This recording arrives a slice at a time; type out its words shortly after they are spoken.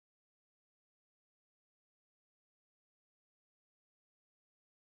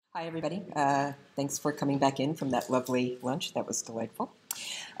Hi, everybody. Thanks for coming back in from that lovely lunch. That was delightful.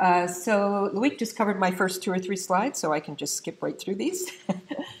 So Loic just covered my first 2 or 3 slides, so I can just skip right through these.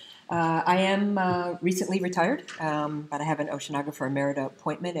 I am recently retired, but I have an oceanographer emerita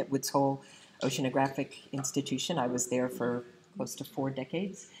appointment at Woods Hole Oceanographic Institution. I was there for close to 4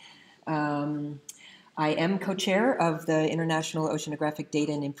 decades. I am co-chair of the International Oceanographic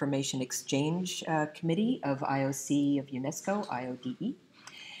Data and Information Exchange Committee of IOC of UNESCO, IODE.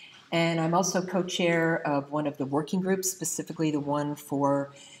 And I'm also co-chair of one of the working groups, specifically the one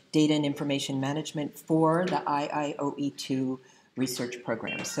for data and information management for the IIOE-2 research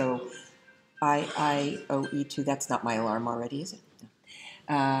program. So IIOE-2, that's not my alarm already, is it?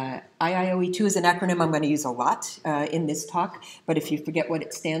 IIOE-2 is an acronym I'm going to use a lot in this talk, but if you forget what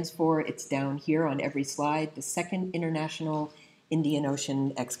it stands for, it's down here on every slide. The Second International Indian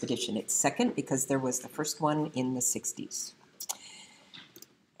Ocean Expedition. It's second because there was the first one in the 60s.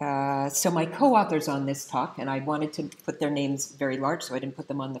 So my co-authors on this talk, and I wanted to put their names very large, so I didn't put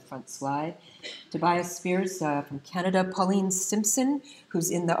them on the front slide. Tobias Spears from Canada, Pauline Simpson, who's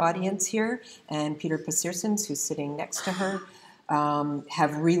in the audience here, and Peter Pasiersens, who's sitting next to her,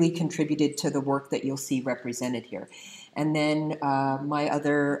 have really contributed to the work that you'll see represented here. And then my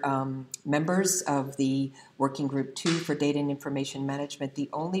other members of the Working Group 2 for Data and Information Management, the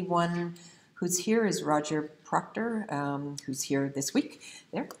only one who's here is Roger Proctor, who's here this week.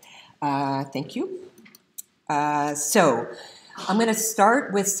 There. Thank you. So I'm going to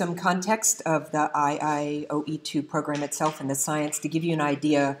start with some context of the IIOE-2 program itself and the science to give you an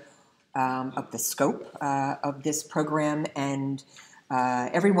idea of the scope of this program, and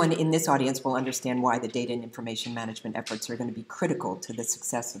everyone in this audience will understand why the data and information management efforts are going to be critical to the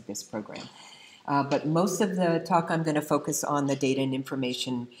success of this program. But most of the talk I'm going to focus on the data and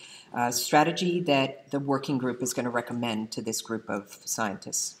information strategy that the working group is going to recommend to this group of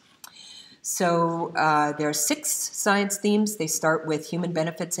scientists. So there are 6 science themes. They start with human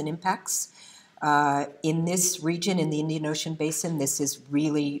benefits and impacts. In this region, in the Indian Ocean Basin, this is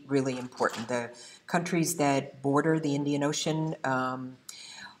really, really important. The countries that border the Indian Ocean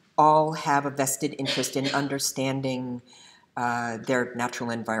all have a vested interest in understanding their natural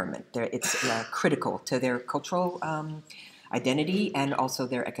environment. It's critical to their cultural identity and also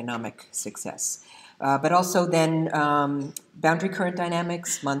their economic success. But also then boundary current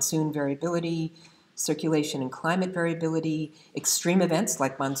dynamics, monsoon variability, circulation and climate variability, extreme events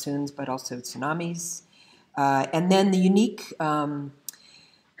like monsoons, but also tsunamis, and then the unique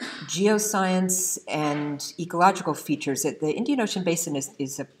geoscience and ecological features. The Indian Ocean Basin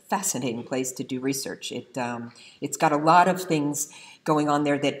is a fascinating place to do research. It's got a lot of things going on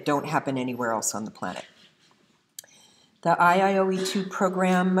there that don't happen anywhere else on the planet. The IIOE-2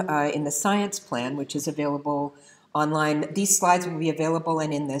 program in the science plan, which is available online. These slides will be available,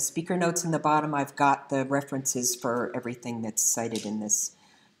 and in the speaker notes in the bottom, I've got the references for everything that's cited in this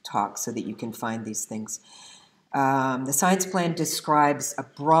talk so that you can find these things. The science plan describes a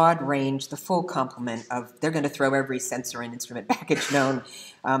broad range, the full complement of, they're going to throw every sensor and instrument package known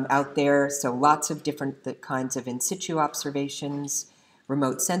out there, so lots of different kinds of in situ observations,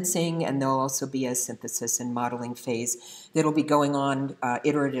 remote sensing, and there'll also be a synthesis and modeling phase that'll be going on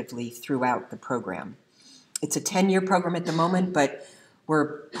iteratively throughout the program. It's a 10-year program at the moment, but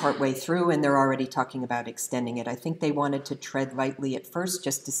we're partway through and they're already talking about extending it. I think they wanted to tread lightly at first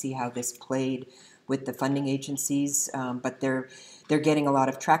just to see how this played with the funding agencies, but they're getting a lot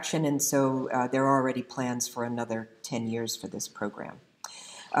of traction, and so there are already plans for another 10 years for this program.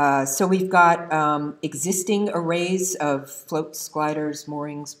 So we've got existing arrays of floats, gliders,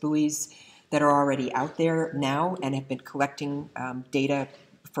 moorings, buoys that are already out there now and have been collecting data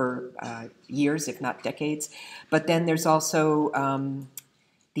for years, if not decades. But then there's also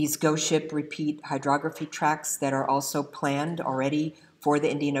these Go Ship repeat hydrography tracks that are also planned already for the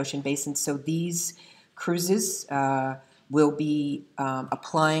Indian Ocean Basin. So these cruises will be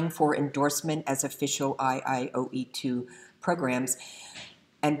applying for endorsement as official IIOE-2 programs.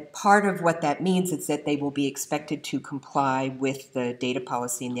 And part of what that means is that they will be expected to comply with the data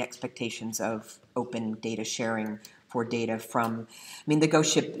policy and the expectations of open data sharing for data from, the Go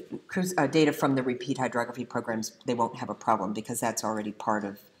Ship cruise, data from the repeat hydrography programs, they won't have a problem because that's already part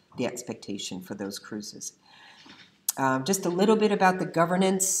of the expectation for those cruises. Just a little bit about the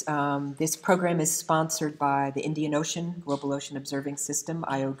governance. This program is sponsored by the Indian Ocean, Global Ocean Observing System,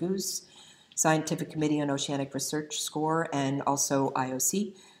 IOGOOS, Scientific Committee on Oceanic Research, SCORE, and also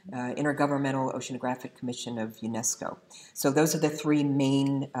IOC, Intergovernmental Oceanographic Commission of UNESCO. So those are the 3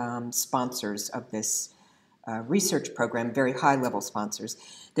 main sponsors of this research program, very high-level sponsors.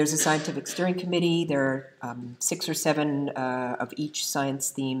 There's a scientific steering committee. There are 6 or 7 of each science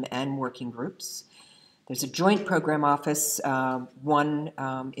theme and working groups. There's a joint program office. One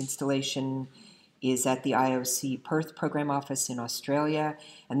installation is at the IOC Perth Program Office in Australia,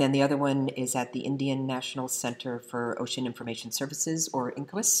 and then the other one is at the Indian National Center for Ocean Information Services, or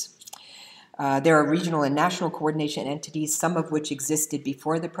INCOIS. There are regional and national coordination entities, some of which existed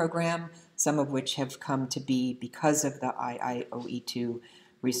before the program, some of which have come to be because of the IIOE-2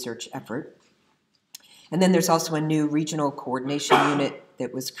 research effort. And then there's also a new regional coordination unit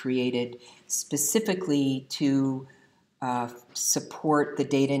that was created specifically to support the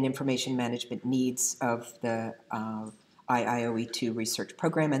data and information management needs of the IIOE-2 research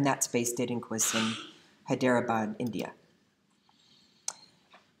program, and that's based at INCOIS in Hyderabad, India.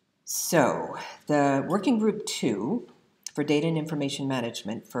 So the Working Group 2 for Data and Information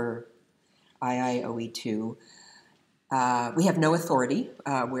Management for IIOE-2, we have no authority.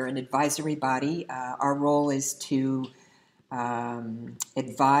 We're an advisory body. Our role is to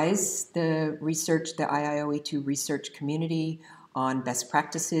advise the IIOE-2 research community on best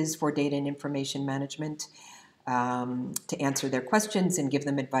practices for data and information management, to answer their questions and give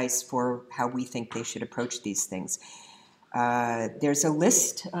them advice for how we think they should approach these things. There's a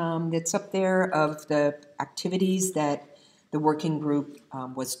list that's up there of the activities that the working group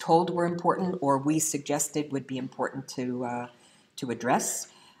was told were important, or we suggested would be important to address.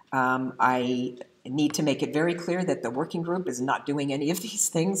 I need to make it very clear that the working group is not doing any of these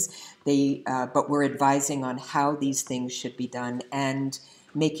things, but we're advising on how these things should be done and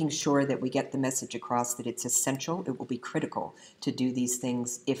making sure that we get the message across that it's essential, it will be critical to do these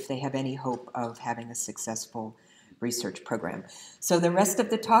things if they have any hope of having a successful research program. So the rest of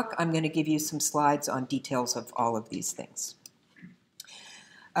the talk, I'm going to give you some slides on details of all of these things.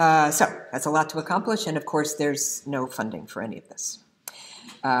 So that's a lot to accomplish, and of course there's no funding for any of this.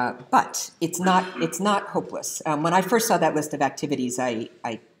 But it's not hopeless. When I first saw that list of activities, I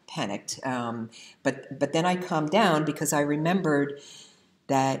panicked, but then I calmed down because I remembered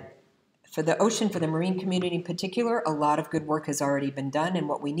that for the ocean, for the marine community in particular, a lot of good work has already been done, and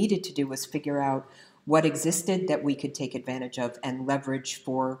what we needed to do was figure out what existed that we could take advantage of and leverage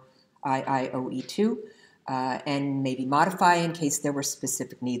for IIOE-2, and maybe modify in case there were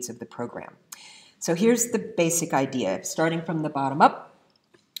specific needs of the program. So here's the basic idea. Starting from the bottom up,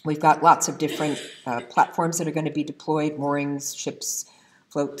 we've got lots of different platforms that are going to be deployed: moorings, ships,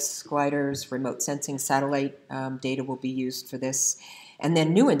 floats, gliders, remote sensing, satellite data will be used for this, and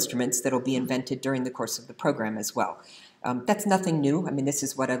then new instruments that will be invented during the course of the program as well. That's nothing new. I mean, this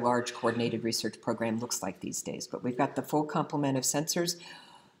is what a large coordinated research program looks like these days, but we've got the full complement of sensors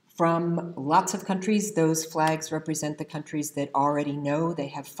from lots of countries. Those flags represent the countries that already know they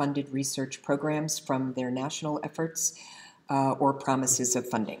have funded research programs from their national efforts or promises of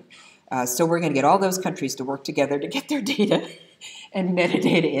funding. So we're going to get all those countries to work together to get their data and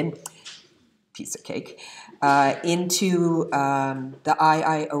metadata in, piece of cake, into the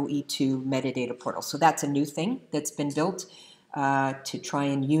IIOE-2 metadata portal. So that's a new thing that's been built to try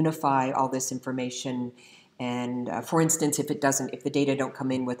and unify all this information. And for instance, if the data don't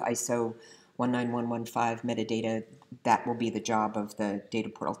come in with ISO 19115 metadata, that will be the job of the data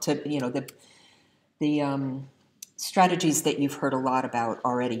portal. The strategies that you've heard a lot about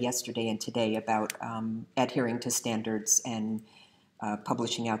already yesterday and today about adhering to standards and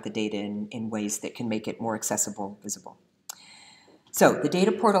publishing out the data in ways that can make it more accessible, visible. So the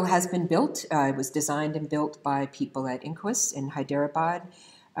data portal has been built. It was designed and built by people at INCOIS in Hyderabad.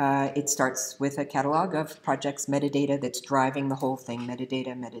 It starts with a catalog of projects, metadata that's driving the whole thing: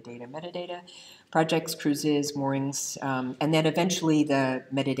 metadata, metadata, metadata, projects, cruises, moorings, and then eventually the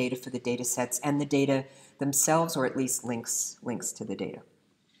metadata for the data sets and the data themselves, or at least links to the data.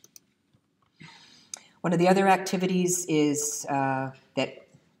 One of the other activities is that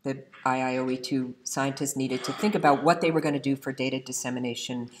the IIOE-2 scientists needed to think about what they were going to do for data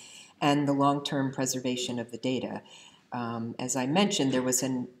dissemination and the long-term preservation of the data. As I mentioned, there was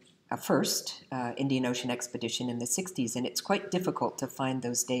a first Indian Ocean expedition in the 60s, and it's quite difficult to find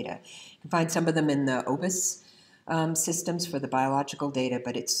those data. You can find some of them in the OBIS systems for the biological data,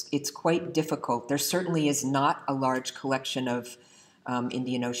 but it's quite difficult. There certainly is not a large collection of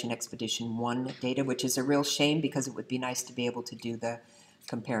Indian Ocean Expedition 1 data, which is a real shame because it would be nice to be able to do the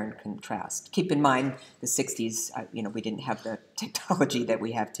compare and contrast. Keep in mind, the 60s, we didn't have the technology that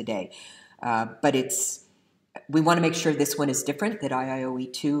we have today. But we want to make sure this one is different, that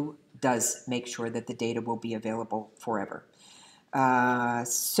IIOE-2 does make sure that the data will be available forever.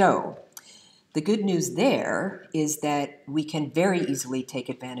 So the good news there is that we can very easily take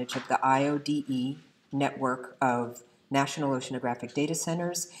advantage of the IODE network of national oceanographic data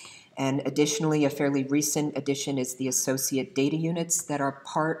centers. And additionally, a fairly recent addition is the associate data units that are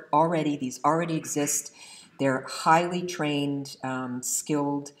these already exist. They're highly trained,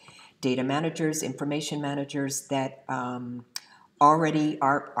 skilled data managers, information managers that already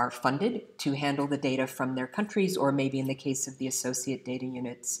are funded to handle the data from their countries, or maybe in the case of the associate data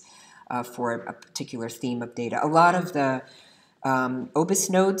units for a particular theme of data. A lot of the OBIS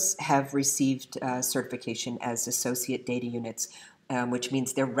nodes have received certification as associate data units, which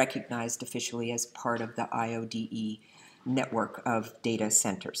means they're recognized officially as part of the IODE network of data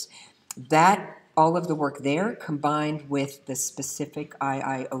centers. All of the work there, combined with the specific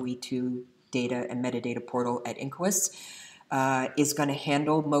IIOE-2 data and metadata portal at INCOIS, is going to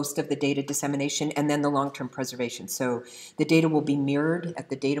handle most of the data dissemination and then the long-term preservation. So the data will be mirrored at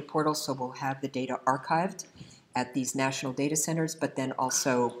the data portal, so we'll have the data archived at these national data centers, but then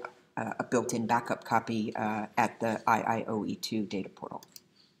also a built-in backup copy at the IIOE-2 data portal.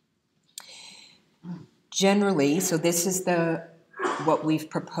 Generally, so this is what we've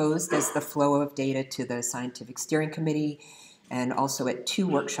proposed as the flow of data to the Scientific Steering Committee, and also at 2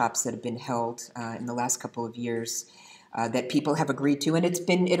 workshops that have been held in the last couple of years that people have agreed to, and it's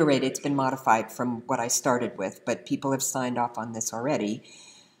been iterated, it's been modified from what I started with, but people have signed off on this already.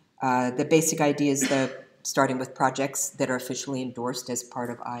 The basic idea is starting with projects that are officially endorsed as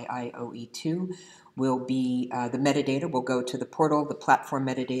part of IIOE-2 will be, the metadata will go to the portal, the platform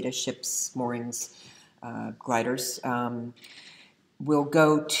metadata, ships, moorings, gliders, will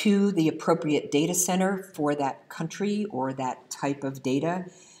go to the appropriate data center for that country or that type of data,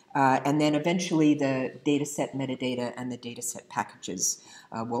 and then eventually the dataset metadata and the dataset packages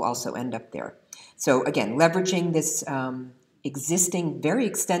will also end up there. So again, leveraging this existing very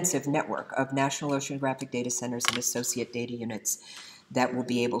extensive network of national oceanographic data centers and associate data units that will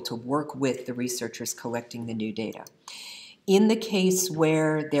be able to work with the researchers collecting the new data. In the case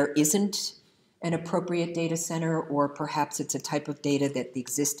where there isn't an appropriate data center, or perhaps it's a type of data that the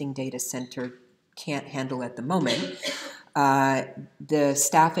existing data center can't handle at the moment, the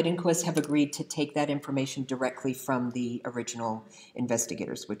staff at INCOIS have agreed to take that information directly from the original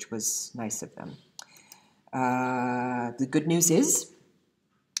investigators, which was nice of them. The good news is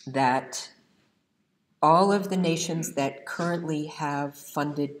that all of the nations that currently have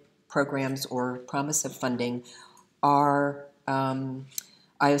funded programs or promise of funding are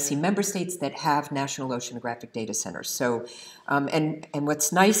IOC member states that have national oceanographic data centers. So, and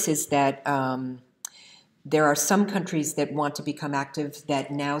what's nice is that there are some countries that want to become active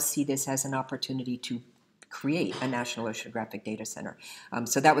that now see this as an opportunity to create a national oceanographic data center.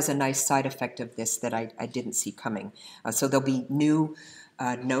 So that was a nice side effect of this that I didn't see coming. So there'll be new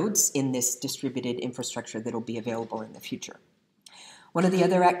nodes in this distributed infrastructure that will be available in the future. One of the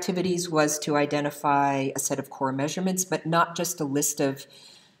other activities was to identify a set of core measurements, but not just a list of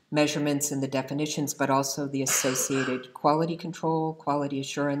measurements and the definitions, but also the associated quality control, quality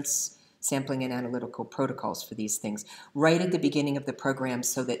assurance, sampling and analytical protocols for these things right at the beginning of the program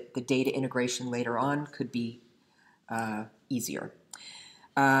so that the data integration later on could be easier.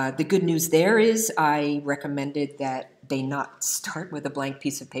 The good news there is I recommended that they not start with a blank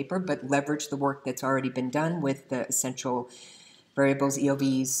piece of paper, but leverage the work that's already been done with the essential variables,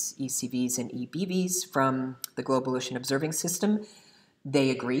 EOVs, ECVs, and EBVs from the Global Ocean Observing System. They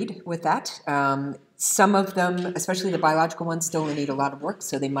agreed with that. Some of them, especially the biological ones, still need a lot of work,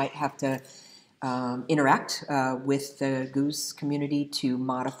 so they might have to interact with the GOOS community to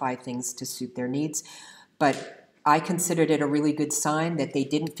modify things to suit their needs. But I considered it a really good sign that they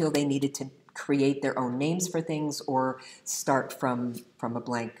didn't feel they needed to create their own names for things or start from a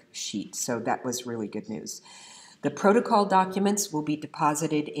blank sheet. So that was really good news. The protocol documents will be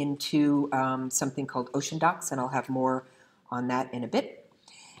deposited into something called Ocean Docs, and I'll have more on that in a bit.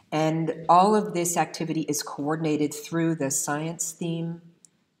 And all of this activity is coordinated through the science theme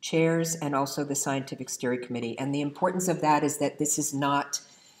chairs and also the Scientific Steering Committee. And the importance of that is that this is not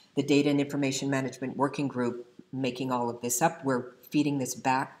the Data and Information Management Working Group making all of this up. We're feeding this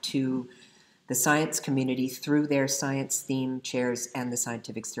back to the science community through their science theme chairs and the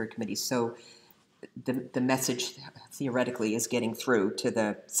Scientific Steering Committee. So the message theoretically is getting through to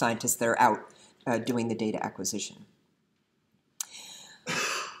the scientists that are out doing the data acquisition.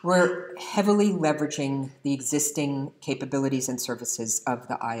 We're heavily leveraging the existing capabilities and services of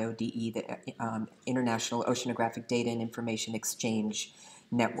the IODE, the International Oceanographic Data and Information Exchange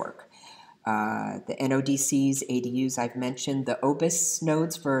Network. The NODCs, ADUs I've mentioned, the OBIS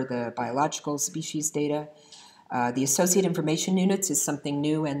nodes for the biological species data, The associate information units is something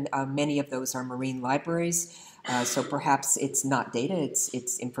new, and many of those are marine libraries. So perhaps it's not data,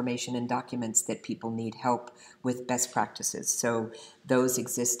 it's information and documents that people need help with best practices. So those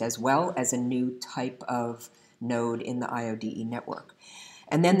exist as well as a new type of node in the IODE network.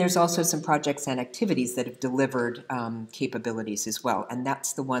 And then there's also some projects and activities that have delivered capabilities as well, and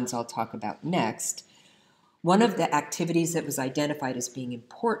that's the ones I'll talk about next. One of the activities that was identified as being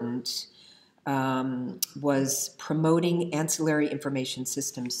important was promoting ancillary information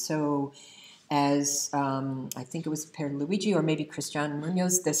systems. So as I think it was Pierluigi or maybe Christian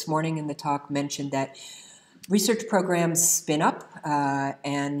Munoz this morning in the talk mentioned that research programs spin up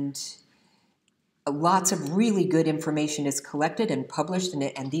and lots of really good information is collected and published,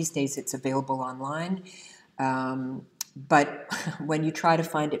 and these days it's available online. But when you try to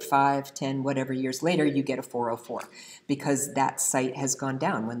find it 5, 10, whatever years later, you get a 404 because that site has gone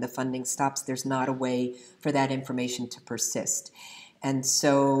down. When the funding stops, there's not a way for that information to persist. And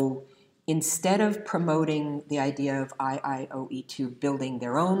so instead of promoting the idea of IIOE-2 building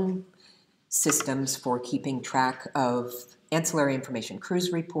their own systems for keeping track of ancillary information,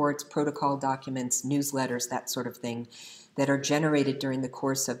 cruise reports, protocol documents, newsletters, that sort of thing, that are generated during the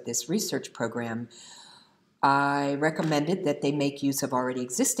course of this research program, I recommended that they make use of already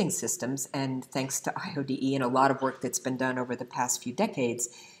existing systems, and thanks to IODE and a lot of work that's been done over the past few decades,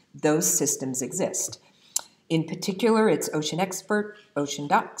 those systems exist. In particular, it's Ocean Expert, Ocean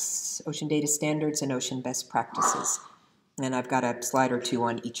Docs, Ocean Data Standards, and Ocean Best Practices. And I've got a slide or two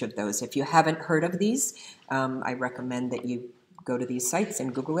on each of those. If you haven't heard of these, I recommend that you go to these sites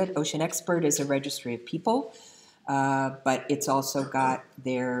and Google it. Ocean Expert is a registry of people, but it's also got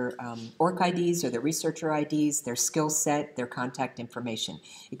their ORC IDs or their researcher IDs, their skill set, their contact information.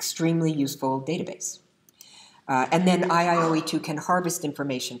 Extremely useful database. And then IIOE-2 can harvest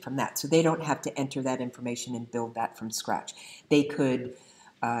information from that, so they don't have to enter that information and build that from scratch. They could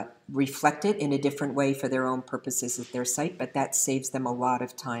reflect it in a different way for their own purposes at their site, but that saves them a lot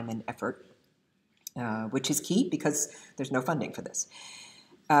of time and effort, which is key because there's no funding for this.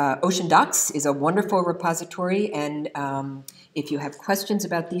 Ocean Docs is a wonderful repository, and if you have questions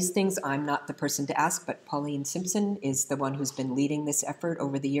about these things, I'm not the person to ask, but Pauline Simpson is the one who's been leading this effort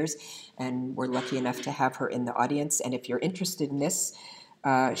over the years, and we're lucky enough to have her in the audience. And if you're interested in this,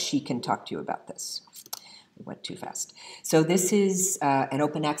 she can talk to you about this. We went too fast. So this is an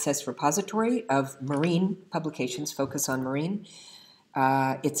open access repository of marine publications, focus on marine.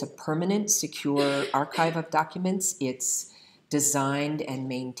 It's a permanent, secure archive of documents. It's designed and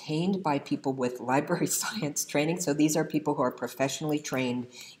maintained by people with library science training. So these are people who are professionally trained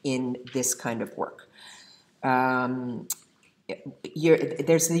in this kind of work. There's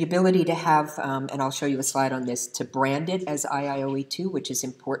the ability to have, and I'll show you a slide on this, to brand it as IIOE-2, which is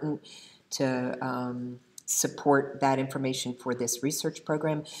important to support that information for this research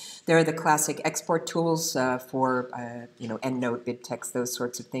program. There are the classic export tools for EndNote, BibTeX, those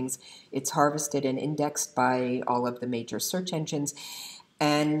sorts of things. It's harvested and indexed by all of the major search engines,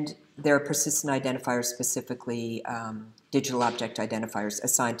 and there are persistent identifiers, specifically digital object identifiers,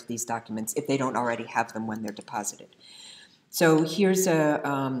 assigned to these documents if they don't already have them when they're deposited. So here's a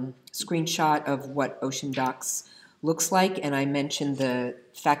screenshot of what Ocean Docs looks like, and I mentioned the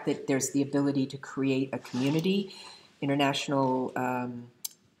fact that there's the ability to create a community. International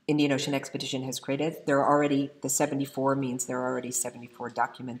Indian Ocean Expedition has created. There are already, the 74 means there are already 74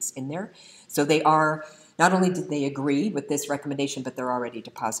 documents in there. So they are, not only did they agree with this recommendation, but they're already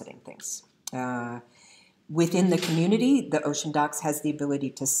depositing things. Within the community, the Ocean Docs has the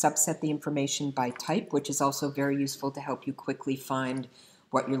ability to subset the information by type, which is also very useful to help you quickly find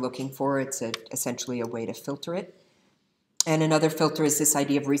what you're looking for. It's essentially a way to filter it. And another filter is this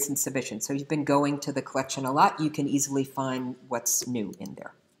idea of recent submission. So you've been going to the collection a lot, you can easily find what's new in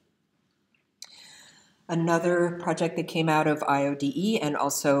there. Another project that came out of IODE, and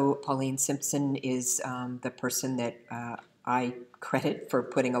also Pauline Simpson is the person that I credit for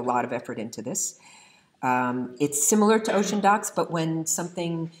putting a lot of effort into this. It's similar to Ocean Docs, but when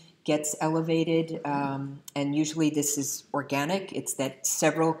something gets elevated, and usually this is organic, it's that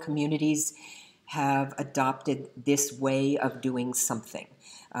several communities have adopted this way of doing something.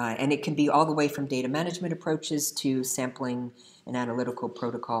 And it can be all the way from data management approaches to sampling and analytical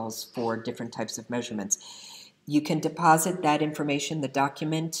protocols for different types of measurements. You can deposit that information, the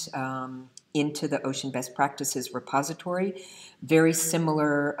document, into the Ocean Best Practices repository. Very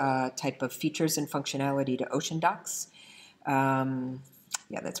similar type of features and functionality to Ocean Docs. Yeah,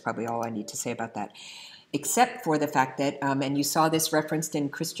 that's probably all I need to say about that, except for the fact that, and you saw this referenced in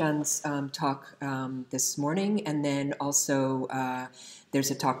Christian's talk this morning, and then also There's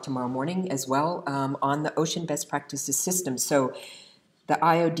a talk tomorrow morning as well on the Ocean Best Practices System. So the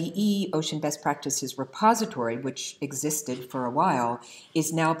IODE Ocean Best Practices Repository, which existed for a while,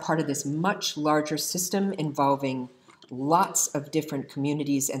 is now part of this much larger system involving lots of different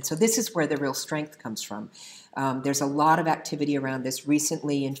communities. And so this is where the real strength comes from. There's a lot of activity around this,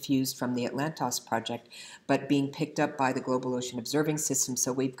 recently infused from the Atlantos project, but being picked up by the Global Ocean Observing System.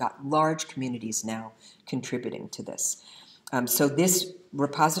 So we've got large communities now contributing to this. So this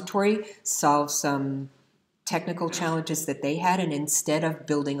repository solves some technical challenges that they had, and instead of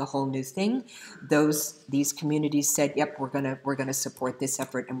building a whole new thing, these communities said, "Yep, we're gonna support this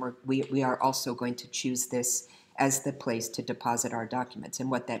effort, and we are also going to choose this as the place to deposit our documents." And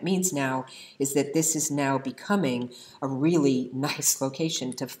what that means now is that this is now becoming a really nice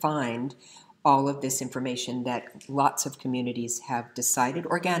location to find all of this information that lots of communities have decided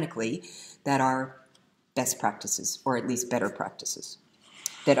organically that are best practices, or at least better practices,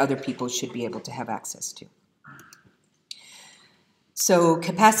 that other people should be able to have access to. So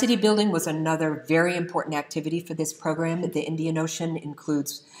capacity building was another very important activity for this program. The Indian Ocean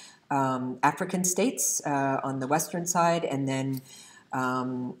includes African states on the western side, and then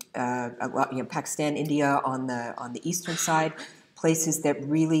Pakistan, India on the eastern side. Places that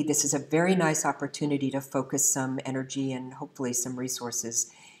really, this is a very nice opportunity to focus some energy and hopefully some resources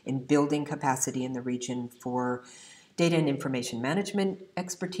in building capacity in the region for data and information management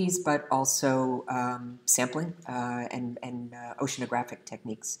expertise, but also sampling and oceanographic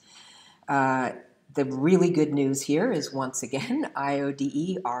techniques. The really good news here is, once again,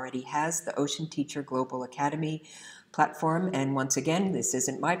 IODE already has the Ocean Teacher Global Academy platform. And once again, this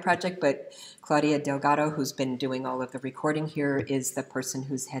isn't my project, but Claudia Delgado, who's been doing all of the recording here, is the person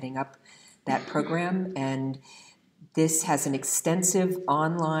who's heading up that program. And this has an extensive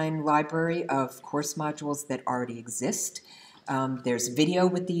online library of course modules that already exist. There's video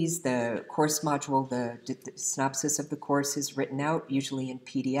with these. The course module, the synopsis of the course is written out, usually in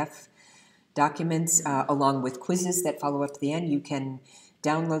PDF documents, along with quizzes that follow up to the end. You can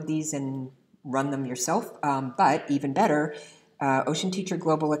download these and run them yourself, but even better, Ocean Teacher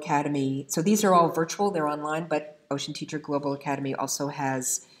Global Academy, so these are all virtual, they're online, but Ocean Teacher Global Academy also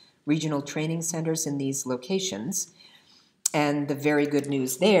has regional training centers in these locations. And the very good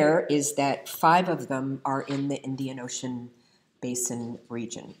news there is that 5 of them are in the Indian Ocean Basin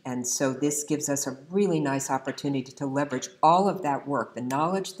region. And so this gives us a really nice opportunity to leverage all of that work, the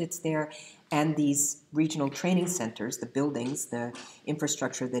knowledge that's there, and these regional training centers, the buildings, the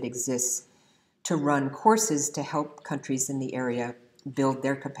infrastructure that exists, to run courses to help countries in the area build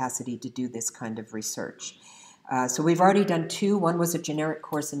their capacity to do this kind of research. So we've already done 2. One was a generic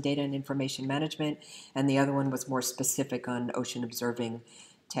course in data and information management, and the other one was more specific on ocean observing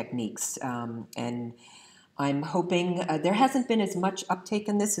techniques. And I'm hoping, there hasn't been as much uptake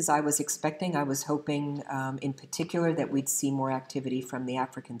in this as I was expecting. I was hoping in particular that we'd see more activity from the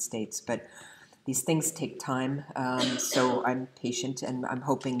African states, but these things take time, so I'm patient, and I'm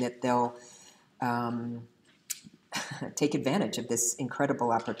hoping that they'll take advantage of this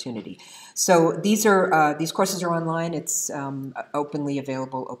incredible opportunity. So these courses are online. It's openly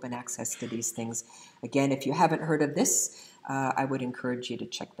available, open access to these things. Again, if you haven't heard of this, I would encourage you to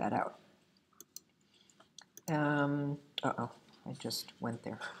check that out. I just went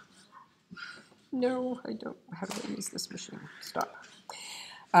there. No, I don't. How do I use this machine? Stop.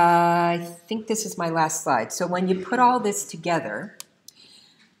 I think this is my last slide. So when you put all this together,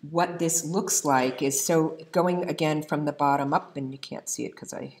 what this looks like is, so going again from the bottom up, and you can't see it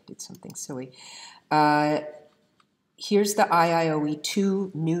because I did something silly. Here's the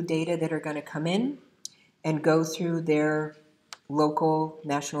IIOE-2 new data that are going to come in and go through their local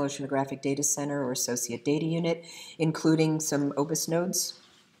National Oceanographic Data Center or Associate Data Unit, including some OBIS nodes.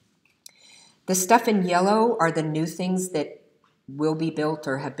 The stuff in yellow are the new things that will be built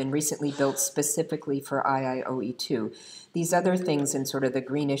or have been recently built specifically for IIOE-2. These other things in sort of the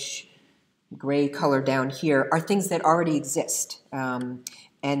greenish gray color down here are things that already exist.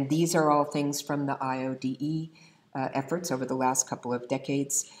 And these are all things from the IODE efforts over the last couple of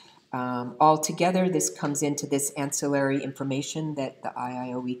decades. Altogether, this comes into this ancillary information that the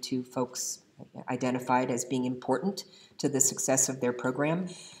IIOE-2 folks identified as being important to the success of their program.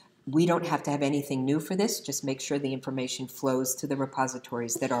 We don't have to have anything new for this, just make sure the information flows to the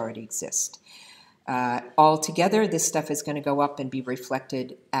repositories that already exist. Altogether, this stuff is going to go up and be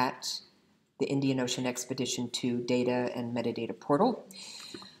reflected at the Indian Ocean Expedition 2 data and metadata portal.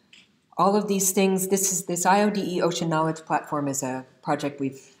 All of these things, this IODE Ocean Knowledge Platform is a project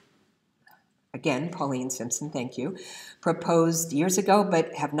we've, again, Pauline Simpson, thank you, proposed years ago,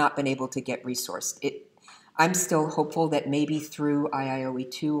 but have not been able to get resourced. I'm still hopeful that maybe through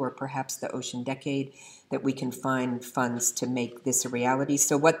IIOE-2 or perhaps the Ocean Decade that we can find funds to make this a reality.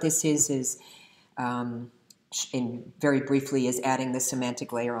 So what this is in very briefly, is adding the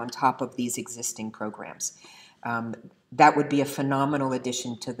semantic layer on top of these existing programs. That would be a phenomenal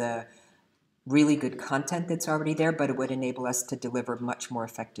addition to the really good content that's already there, but it would enable us to deliver much more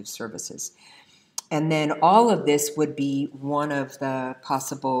effective services. And then all of this would be one of the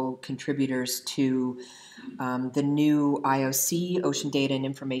possible contributors to the new IOC, Ocean Data and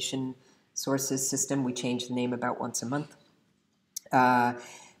Information Sources System. We change the name about once a month.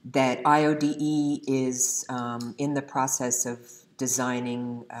 That IODE is in the process of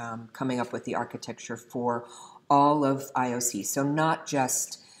designing, coming up with the architecture for all of IOC. So not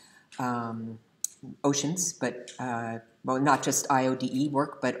just oceans, but well, not just IODE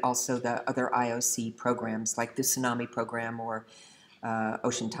work, but also the other IOC programs like the Tsunami Program or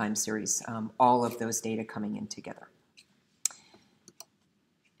Ocean Time Series, all of those data coming in together.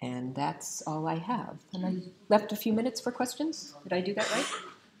 And that's all I have. And I left a few minutes for questions. Did I do that right?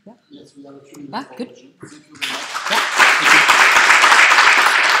 Yeah. Yes, we have a few minutes for good. questions. Thank you very much. Yeah.